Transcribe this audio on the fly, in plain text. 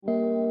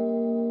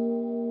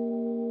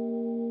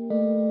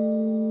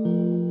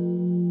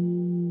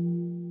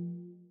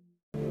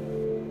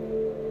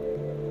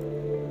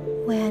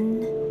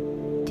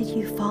When did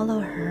you follow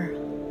her?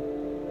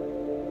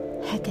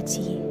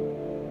 Hecate,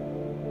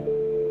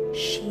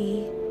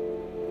 she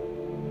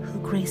who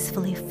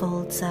gracefully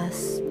folds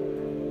us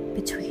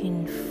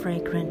between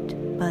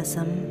fragrant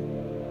bosom,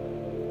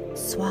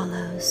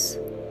 swallows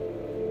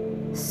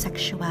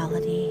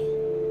sexuality,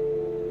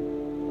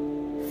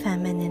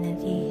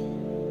 femininity,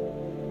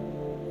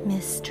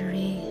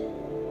 mystery,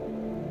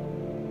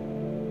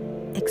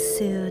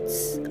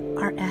 exudes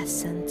our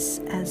essence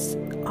as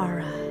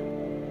aura.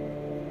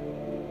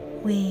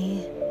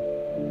 We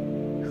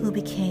who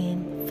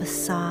became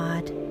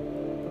facade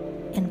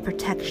in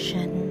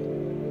protection,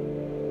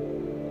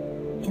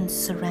 in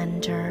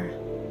surrender,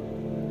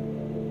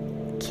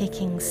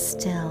 kicking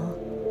still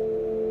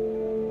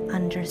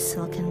under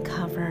silken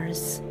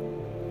covers,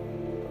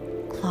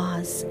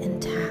 claws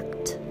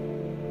intact.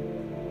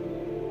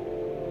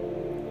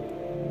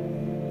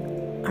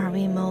 Are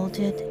we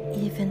molded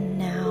even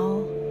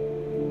now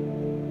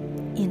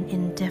in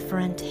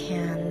indifferent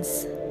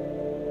hands,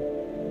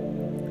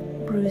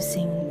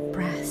 bruising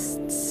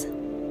breasts,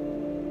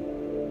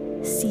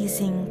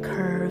 seizing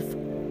curve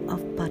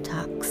of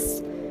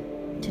buttocks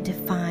to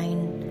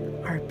define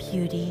our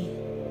beauty?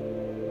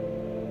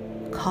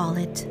 Call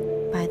it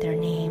by their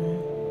name.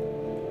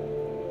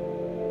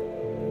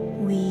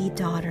 We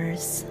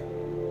daughters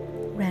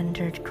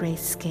rendered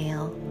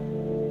grayscale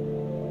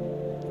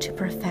to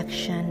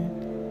perfection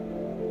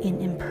in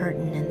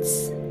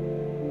impertinence,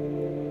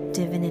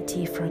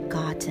 divinity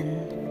forgotten,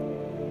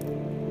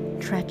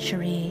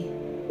 treachery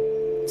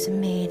to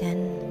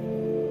maiden,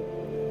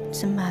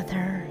 to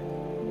mother,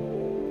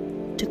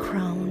 to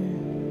crone,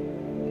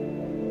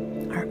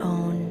 our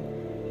own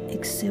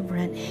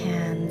exuberant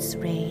hands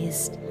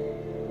raised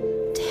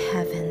to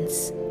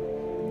heavens,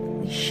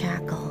 we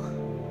shackle,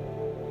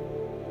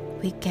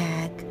 we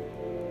gag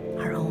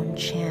our own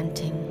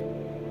chanting,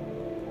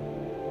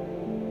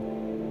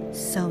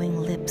 sewing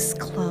lips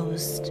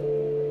closed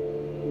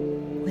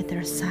with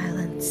their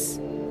silence,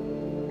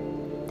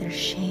 their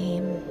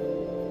shame,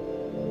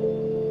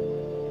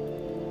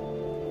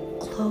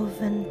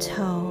 cloven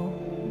toe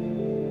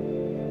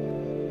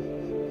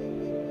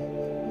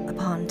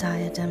upon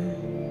diadem,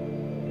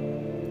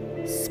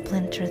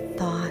 splintered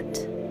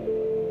thought,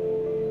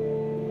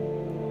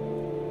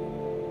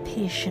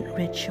 patient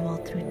ritual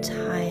through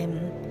time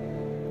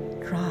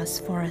draws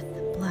forth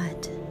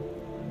blood.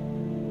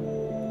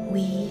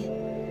 We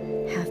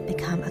have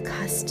become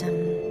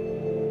accustomed.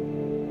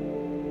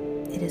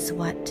 It is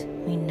what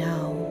we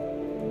know.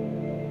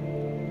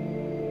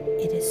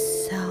 It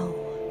is so.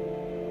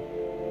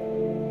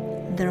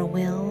 Their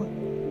will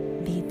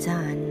be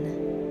done.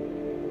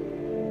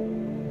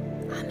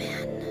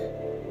 Amen.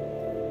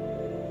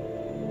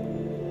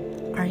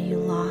 Are you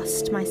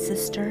lost, my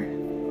sister?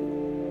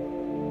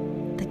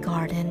 The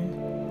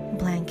garden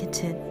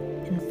blanketed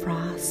in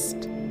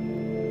frost.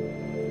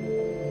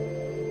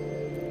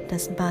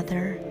 Does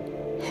Mother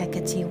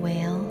Hecate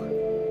wail?